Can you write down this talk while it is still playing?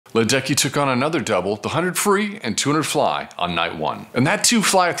Ledecky took on another double, the 100 free and 200 fly on night 1. And that 2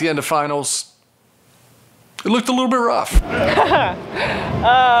 fly at the end of finals, it looked a little bit rough.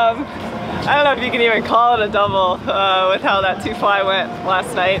 I don't know if you can even call it a double with how that 2 fly went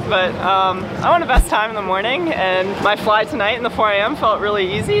last night, but I won the best time in the morning, and my fly tonight in the 4 a.m. felt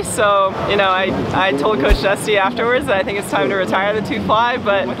really easy, so, you know, I told Coach Dusty afterwards that I think it's time to retire the 2 fly,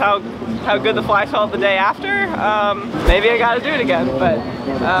 but with how good the fly felt the day after, maybe I gotta do it again, but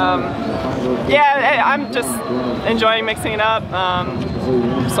yeah, I'm just enjoying mixing it up.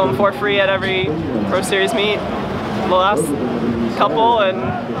 Sold 4 free at every Pro Series meet the last couple, and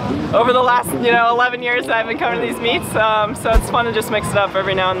over the last 11 years that I've been coming to these meets, so it's fun to just mix it up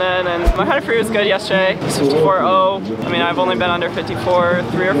every now and then. And my 100 free was good yesterday. It was 54.0. I mean, I've only been under 54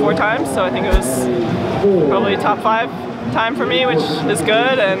 3 or 4 times, so I think it was probably a top 5 time for me, which is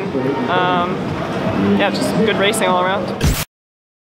good, and yeah, just good racing all around.